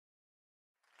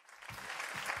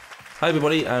Hi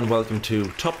everybody and welcome to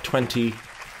Top 20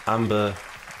 Amber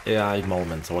AI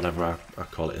molments, or whatever I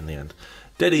call it in the end.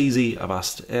 Dead easy, I've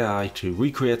asked AI to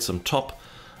recreate some top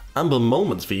Amber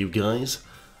moments for you guys,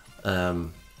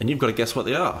 and you've got to guess what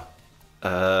they are.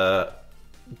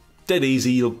 Dead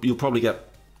easy, you'll probably get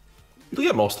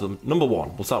most of them. Number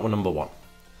one, we'll start with number one.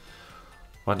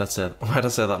 Why did I say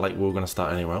that like we were going to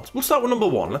start anywhere else? We'll start with number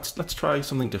one. Let's try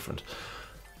something different.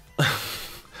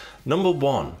 Number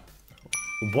one.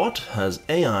 What has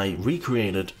AI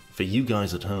recreated for you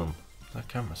guys at home? Is that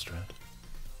camera straight?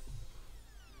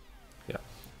 Yeah,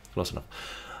 close enough.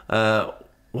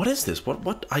 What is this?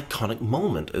 What iconic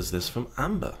moment is this from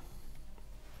Amber?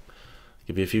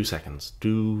 Give you a few seconds.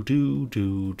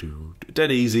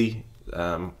 Dead easy.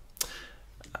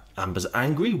 Amber's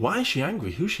angry. Why is she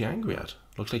angry? Who's she angry at?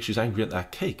 Looks like she's angry at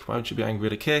that cake. Why would she be angry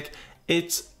at a cake?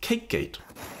 It's Cakegate.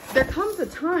 There comes a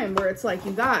time where it's like,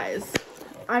 you guys,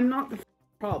 I'm not the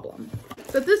problem.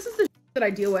 So this is the that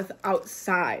I deal with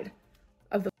outside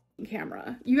of the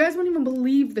camera. You guys won't even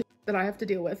believe the that I have to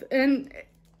deal with, and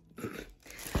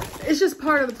it's just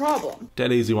part of the problem.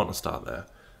 Dead easy want to start there.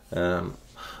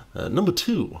 Number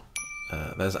two,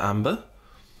 there's Amber.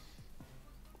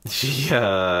 She's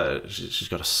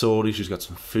got a soda, she's got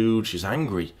some food, she's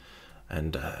angry,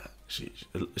 and she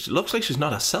looks like she's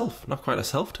not herself, not quite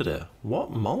herself today.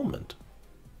 What moment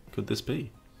could this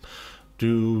be?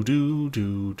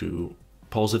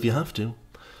 Pause if you have to.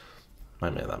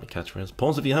 Might make that my catchphrase.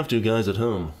 Pause if you have to, guys at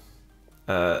home.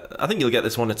 I think you'll get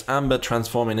this one. It's Amber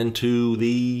transforming into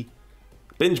the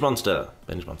binge monster.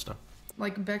 Binge monster.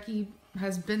 Like, Becky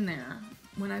has been there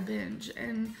when I binge,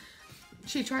 and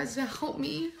she tries to help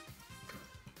me.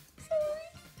 Sorry.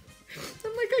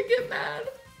 I'm like, I get mad.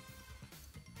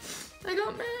 I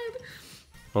got mad.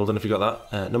 Hold on if you got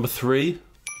that. Number three.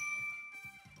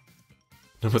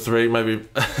 Number three, maybe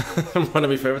one of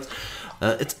my favourites.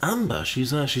 It's Amber.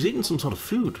 She's eating some sort of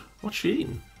food. What's she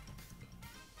eating?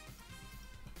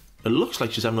 It looks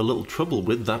like she's having a little trouble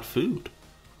with that food,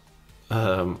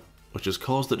 which has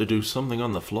caused her to do something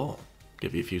on the floor.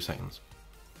 Give you a few seconds.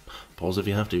 Pause if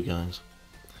you have to, guys.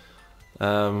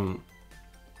 I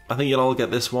think you'll all get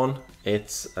this one.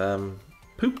 It's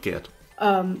Poopgate.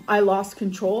 I lost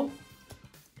control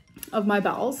of my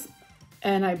bowels,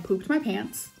 and I pooped my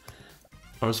pants.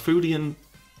 Or is Foodie and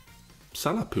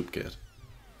Salah Poopgate?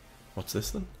 What's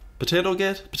this then? Potato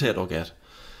Gate? Potato Gate.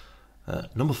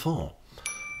 Number four.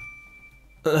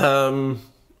 Number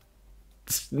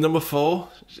four,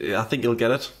 I think you'll get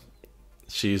it.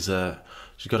 She's got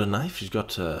a knife, she's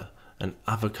got an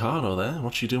avocado there.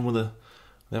 What's she doing with the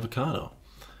avocado?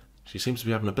 She seems to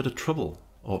be having a bit of trouble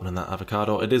opening that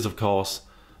avocado. It is, of course,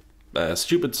 a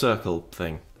stupid circle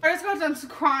thing. I just got done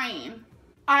crying.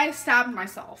 I stabbed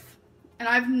myself. And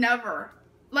I've never,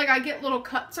 like, I get little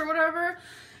cuts or whatever,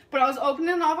 but I was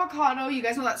opening an avocado. You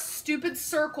guys know that stupid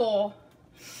circle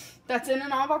that's in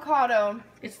an avocado.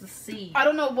 It's the seed. I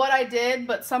don't know what I did,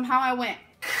 but somehow I went.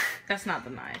 That's not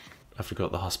the knife. I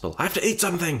forgot the hospital. I have to eat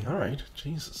something. All right,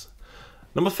 Jesus.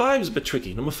 Number five is a bit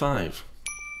tricky. Number five.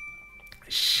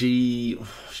 She's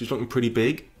looking pretty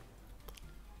big.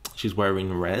 She's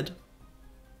wearing red.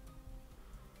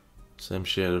 Same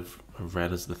shade of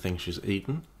red as the thing she's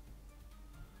eating.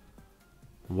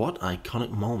 What iconic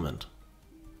moment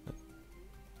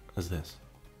is this?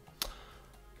 Do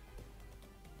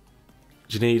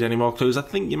you need any more clues? I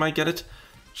think you might get it.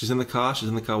 She's in the car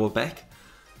with Beck.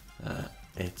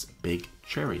 It's Big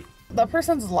Cherry. That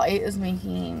person's light is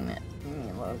making me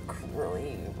look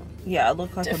really... Yeah, I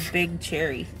look like a big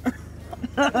cherry.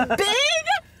 Big?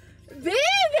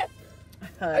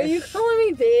 Are you calling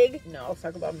me big? No, let's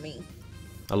talk about me.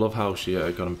 I love how she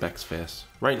got in Beck's face.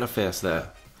 Right in her face there.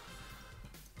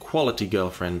 Quality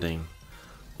girlfriending.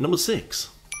 Number six.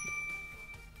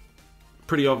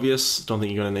 Pretty obvious. Don't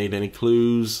think you're going to need any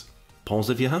clues. Pause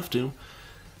if you have to.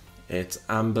 It's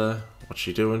Amber. What's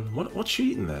she doing? What's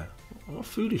she eating there? What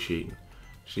food is she eating?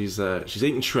 She's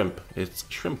eating shrimp. It's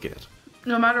Shrimpgate.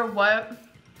 No matter what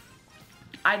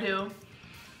I do,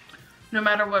 no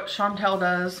matter what Chantel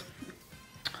does,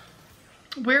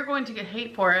 we're going to get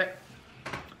hate for it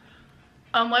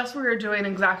unless we're doing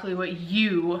exactly what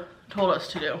you told us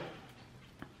to do.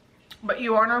 But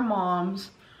you aren't our moms,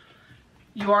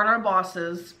 you aren't our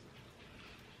bosses,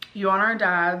 you aren't our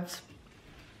dads,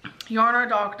 you aren't our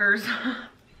doctors.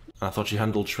 I thought she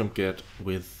handled Shrimpgate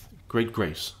with great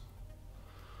grace.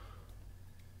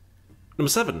 Number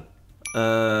seven.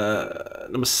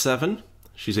 Number seven,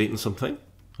 she's eating something.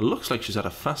 It looks like she's at a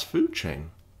fast food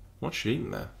chain. What's she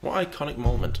eating there? What iconic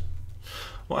moment?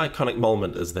 What iconic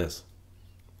moment is this?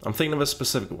 I'm thinking of a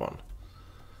specific one.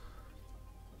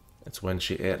 It's when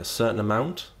she ate a certain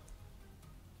amount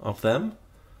of them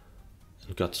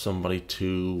and got somebody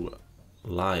to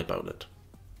lie about it.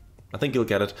 I think you'll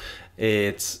get it.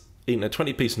 It's eating a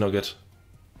 20-piece nugget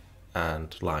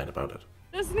and lying about it.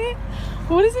 Isn't it?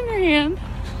 What is in your hand?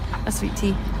 A sweet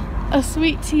tea. A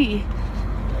sweet tea.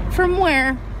 From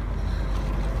where?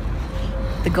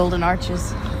 The Golden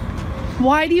Arches.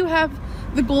 Why do you have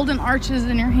the golden arches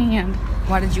in your hand?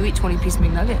 Why did you eat 20-piece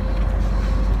McNugget?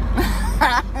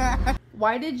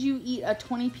 Why did you eat a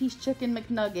 20-piece chicken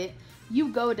McNugget? You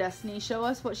go, Destiny. Show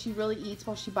us what she really eats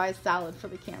while she buys salad for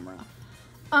the camera.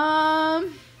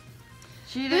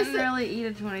 She didn't really eat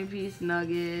a 20-piece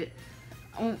nugget.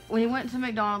 We went to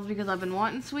McDonald's because I've been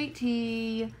wanting sweet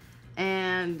tea,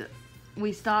 and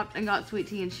we stopped and got sweet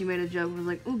tea, and she made a joke, was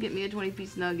like, ooh, get me a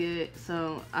 20-piece nugget.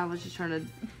 So I was just trying to,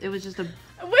 it was just a,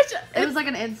 it was like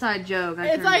an inside joke.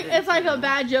 It's like a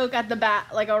bad joke at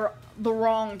the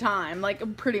wrong time,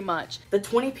 like pretty much. The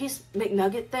 20-piece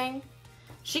McNugget thing,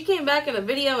 she came back in a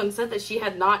video and said that she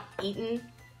had not eaten,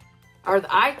 or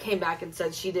I came back and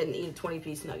said she didn't eat a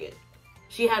 20-piece nugget.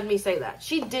 She had me say that.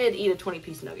 She did eat a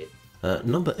 20-piece nugget.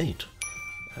 Number 8.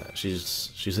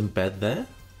 She's in bed there.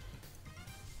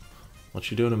 What's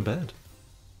she doing in bed?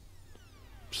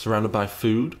 Surrounded by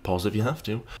food. Pause if you have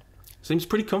to. Seems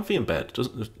pretty comfy in bed.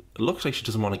 It looks like she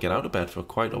doesn't want to get out of bed for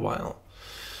quite a while.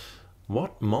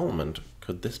 What moment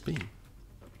could this be?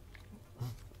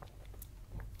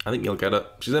 I think you'll get it.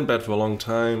 She's in bed for a long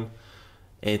time.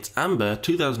 It's Amber,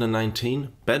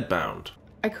 2019, bedbound.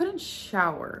 I couldn't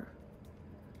shower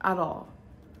at all.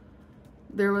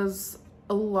 There was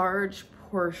a large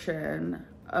portion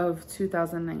of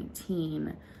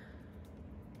 2019,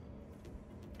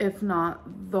 if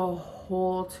not the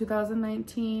whole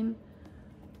 2019,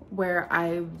 where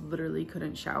I literally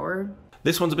couldn't shower.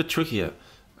 This one's a bit trickier.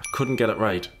 I couldn't get it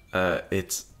right.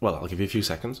 Well, I'll give you a few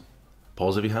seconds.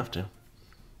 Pause if you have to.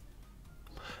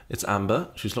 It's Amber.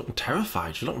 She's looking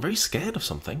terrified. She's looking very scared of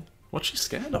something. What's she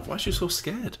scared of? Why is she so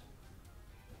scared?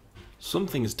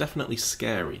 Something is definitely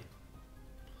scary.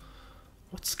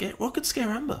 What could scare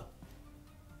Amber?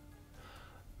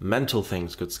 Mental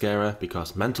things could scare her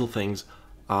because mental things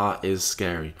is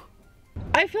scary.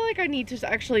 I feel like I need to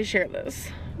actually share this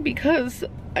because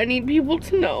I need people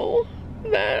to know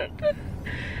that,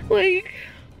 like,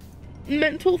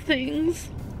 mental things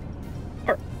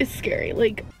is scary.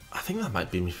 Like, I think that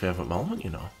might be my favourite moment, you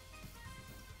know.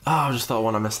 Oh, I just thought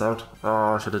one I missed out.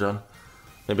 Oh, I should have done.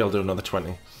 Maybe I'll do another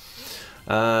 20.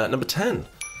 Number 10.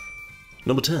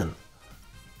 Number 10.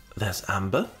 There's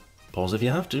Amber. Pause if you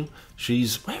have to.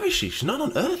 Where is she? She's not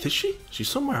on Earth, is she? She's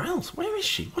somewhere else. Where is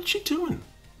she? What's she doing?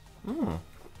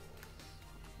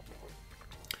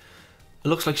 It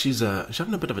looks like she's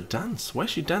having a bit of a dance.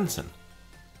 Where's she dancing?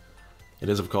 It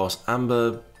is, of course,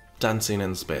 Amber dancing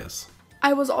in space.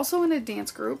 I was also in a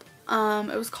dance group.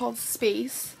 It was called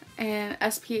Space and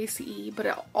SPACE, but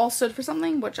it all stood for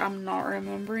something which I'm not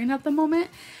remembering at the moment.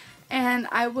 And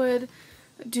I would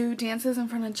do dances in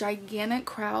front of gigantic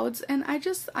crowds, and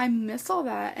I miss all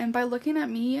that. And by looking at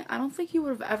me, I don't think you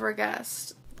would have ever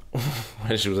guessed.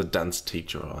 She was a dance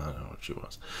teacher, or I don't know what she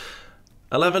was.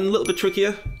 11, a little bit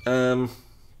trickier.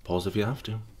 Pause if you have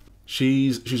to.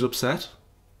 She's upset.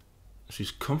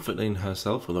 She's comforting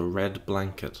herself with a red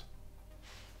blanket.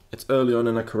 It's early on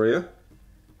in her career.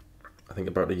 I think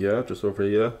about a year, just over a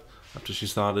year after she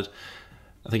started.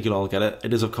 I think you'll all get it.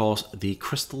 It is, of course, the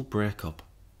crystal breakup.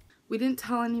 We didn't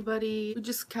tell anybody. We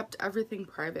just kept everything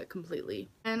private completely.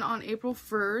 And on April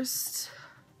 1st,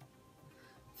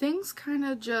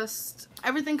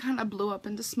 everything kind of blew up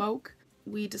into smoke.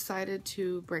 We decided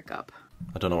to break up.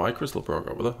 I don't know why Crystal broke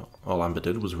up with her. All Amber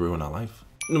did was ruin her life.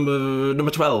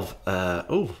 Number 12. I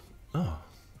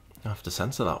have to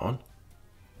censor that one.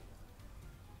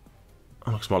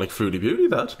 That looks more like Foodie Beauty,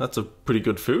 that. That's a pretty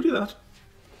good foodie, that.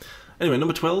 Anyway,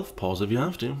 number 12. Pause if you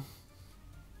have to.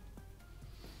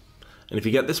 And if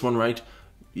you get this one right,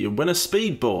 you win a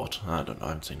speedboat. I don't know, I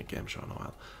haven't seen a game show in a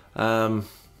while.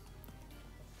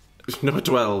 Number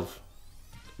 12.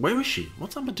 Where is she?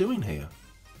 What's Amber doing here?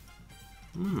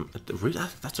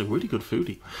 That's a really good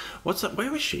foodie. What's that?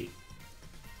 Where is she?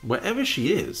 Wherever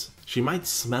she is, she might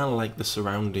smell like the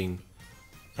surrounding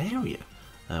area.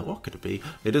 What could it be?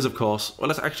 It is, of course, well,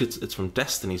 it's from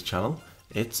Destiny's channel.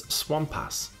 It's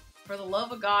Swamp-Ass. For the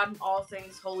love of God and all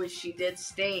things holy, she did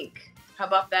stink. How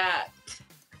about that?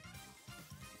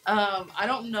 I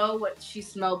don't know what she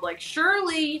smelled like.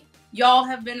 Surely y'all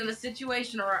have been in a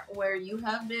situation where you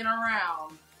have been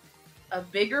around a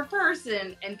bigger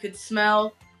person and could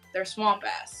smell their swamp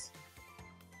ass.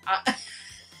 I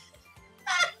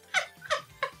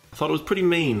thought it was pretty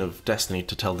mean of Destiny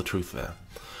to tell the truth there.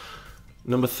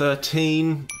 Number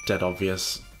 13, dead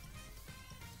obvious.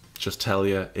 Just tell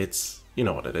you, you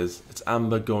know what it is. It's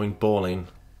Amber going bowling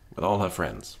with all her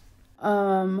friends.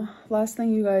 Last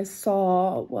thing you guys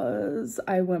saw was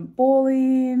I went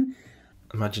bowling.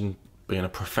 Imagine being a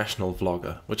professional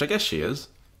vlogger, which I guess she is,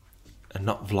 and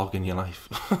not vlogging your life.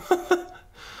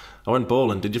 I went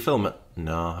bowling. Did you film it?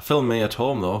 No. I filmed me at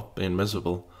home though, being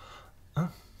miserable.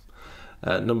 Oh.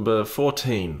 Number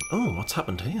 14. Oh, what's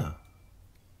happened here?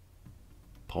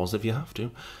 Pause if you have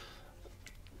to.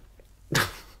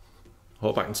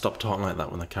 Hope I can stop talking like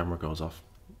that when the camera goes off.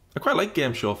 I quite like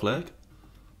Game Show Flake.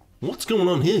 What's going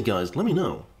on here, guys? Let me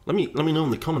know. Let me know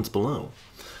in the comments below.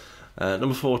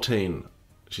 Number 14.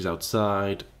 She's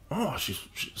outside. Oh, she's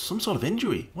some sort of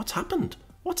injury. What's happened?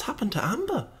 What's happened to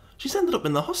Amber? She's ended up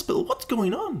in the hospital. What's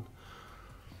going on?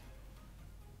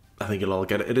 I think you'll all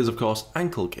get it. It is, of course,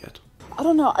 ankle gait. I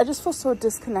don't know. I just feel so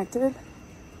disconnected.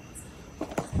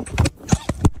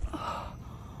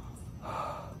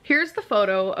 Here's the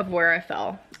photo of where I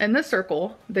fell. In this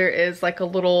circle, there is like a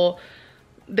little,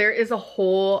 there is a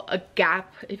hole, a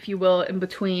gap, if you will, in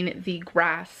between the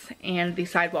grass and the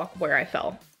sidewalk where I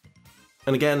fell.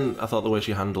 And again, I thought the way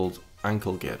she handled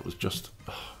ankle gait was just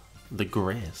the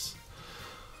grace.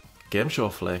 Game Show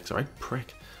Flakes, alright,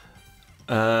 prick.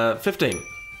 15.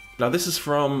 Now this is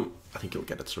from, I think you'll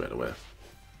get it straight away.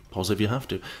 Pause if you have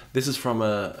to. This is from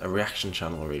a reaction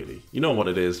channel, really. You know what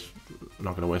it is. I'm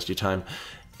not going to waste your time.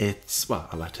 It's, well,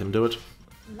 I'll let him do it.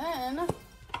 And then...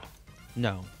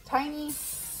 No. Tiny.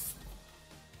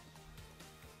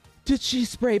 Did she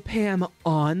spray Pam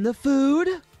on the food?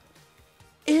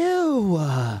 Ew.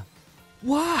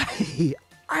 Why?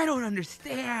 I don't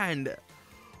understand.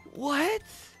 What?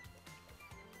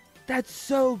 That's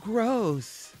so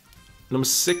gross. Number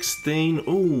 16.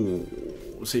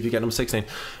 Ooh. See if you get number 16.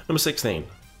 Number 16.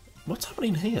 What's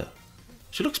happening here?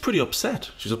 She looks pretty upset.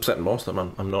 She's upset in most of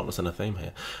them. I'm noticing a theme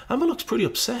here. Amber looks pretty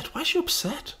upset. Why is she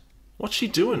upset? What's she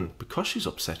doing? Because she's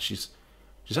upset. She's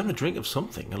having a drink of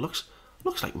something. It looks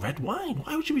like red wine.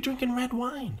 Why would you be drinking red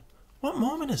wine? What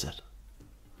moment is it?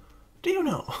 Do you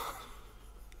know?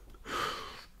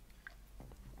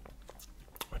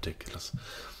 Ridiculous.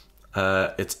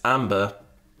 It's Amber,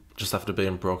 just after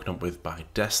being broken up with by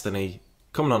Destiny,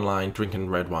 coming online, drinking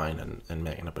red wine and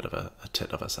making a bit of a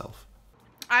tit of herself.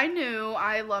 I knew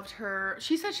I loved her.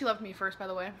 She said she loved me first, by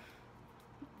the way.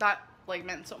 That, like,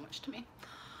 meant so much to me.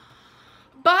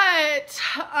 But,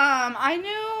 I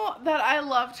knew that I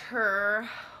loved her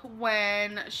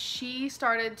when she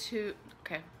started to...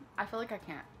 Okay, I feel like I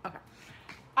can't. Okay.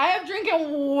 I have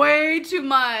drinking way too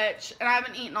much, and I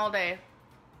haven't eaten all day.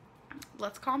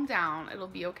 Let's calm down. It'll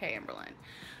be okay, Amberlynn.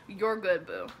 You're good,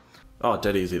 boo. Oh,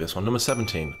 dead easy, this one. Number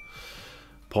 17.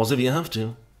 Pause if you have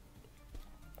to.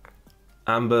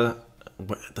 Amber,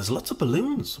 there's lots of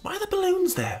balloons. Why are the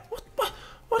balloons there?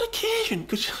 What occasion?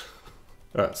 Could you...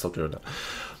 Alright, stop doing that.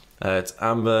 It's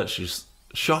Amber. She's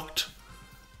shocked.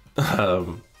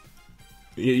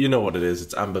 You know what it is.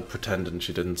 It's Amber pretending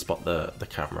she didn't spot the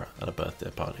camera at a birthday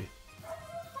party.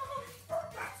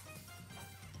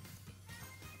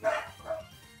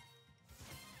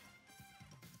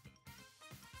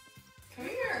 Come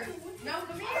here. No,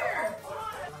 come here.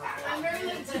 I'm very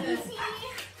into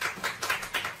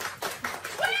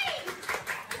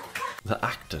The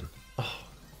acting. Oh.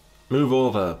 Move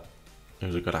over.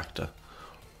 Who's a good actor?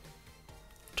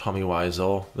 Tommy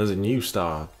Wiseau. There's a new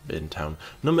star in town.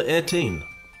 Number 18.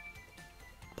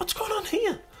 What's going on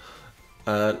here?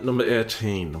 Number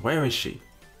 18. Where is she?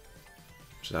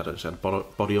 She had a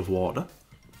body of water.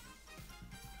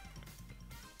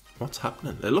 What's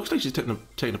happening? It looks like she's taking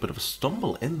a bit of a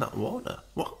stumble in that water.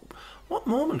 What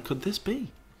moment could this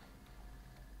be?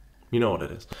 You know what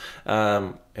it is.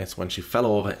 It's when she fell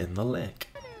over in the lake.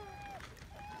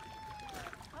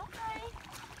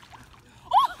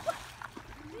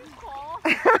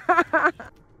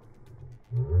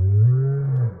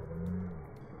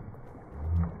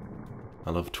 I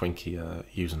love Twinkie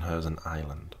using her as an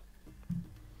island.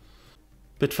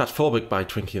 Bit fatphobic by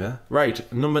Twinkie there.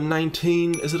 Right, number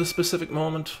 19. Is it a specific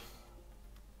moment?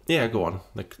 Yeah, go on.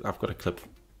 Like, I've got a clip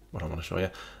what I want to show you.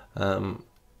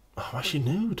 Why is she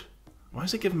nude? Why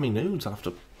is it giving me nudes? I'll have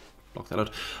to block that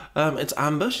out. It's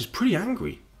Amber. She's pretty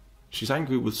angry. She's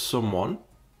angry with someone.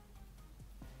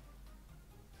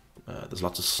 There's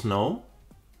lots of snow.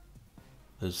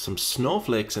 There's some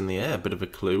snowflakes in the air. Bit of a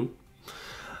clue.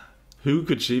 Who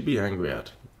could she be angry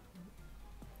at?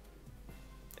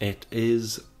 It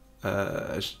is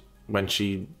when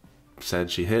she said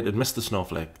she hated Mr.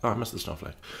 Snowflake. Oh, Mr.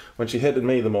 Snowflake. When she hated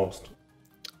me the most.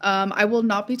 I will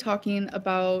not be talking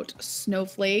about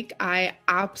Snowflake. I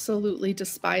absolutely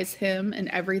despise him and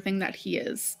everything that he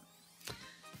is.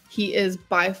 He is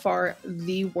by far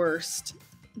the worst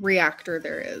reactor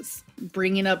there is.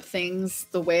 Bringing up things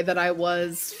the way that I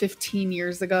was 15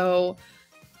 years ago.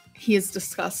 He is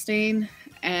disgusting,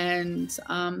 and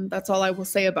that's all I will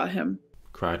say about him.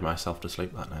 Cried myself to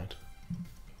sleep that night.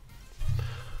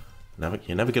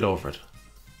 You never get over it.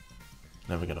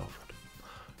 Never get over it.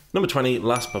 Number 20,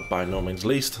 last but by no means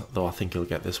least, though I think you'll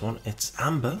get this one, it's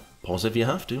Amber. Pause if you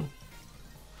have to.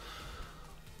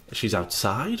 She's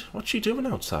outside? What's she doing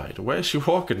outside? Where's she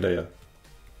walking, dear?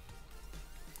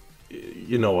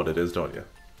 You know what it is, don't you?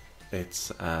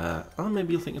 It's, oh,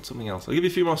 maybe you'll think it's something else. I'll give you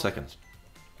a few more seconds.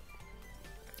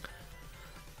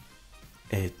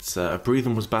 It's,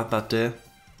 breathing was bad that day.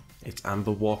 It's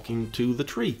Amber walking to the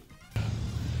tree.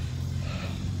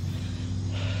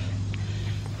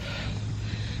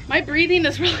 My breathing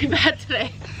is really bad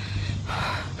today.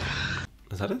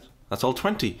 Is that it? That's all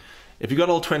 20. If you got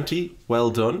all 20, well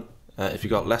done. If you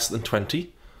got less than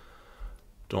 20,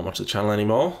 don't watch the channel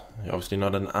anymore. You're obviously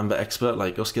not an Amber expert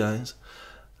like us guys.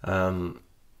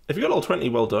 If you got all 20,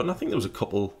 well done. I think there was a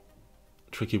couple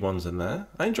tricky ones in there.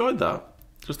 I enjoyed that.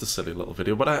 Just a silly little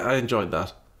video, but I enjoyed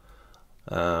that.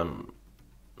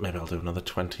 Maybe I'll do another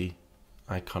 20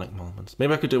 iconic moments.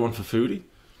 Maybe I could do one for Foodie.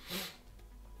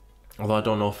 Although I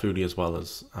don't know Foodie as well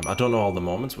as... I don't know all the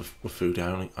moments with Foodie.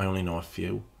 I only know a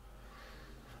few.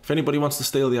 If anybody wants to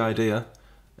steal the idea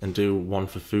and do one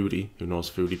for Foodie, who knows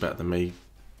Foodie better than me,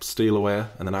 steal away,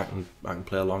 and then I can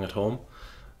play along at home.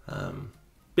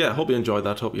 Yeah, I hope you enjoyed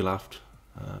that. Hope you laughed.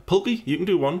 Pulpy, you can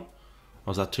do one.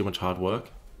 Or is that too much hard work?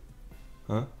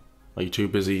 Huh? Are you too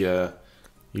busy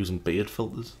using beard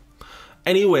filters?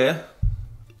 Anyway,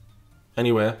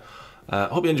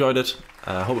 hope you enjoyed it.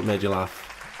 Hope it made you laugh.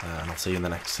 And I'll see you in the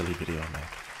next silly video, mate.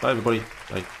 Bye, everybody.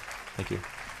 Bye. Thank you.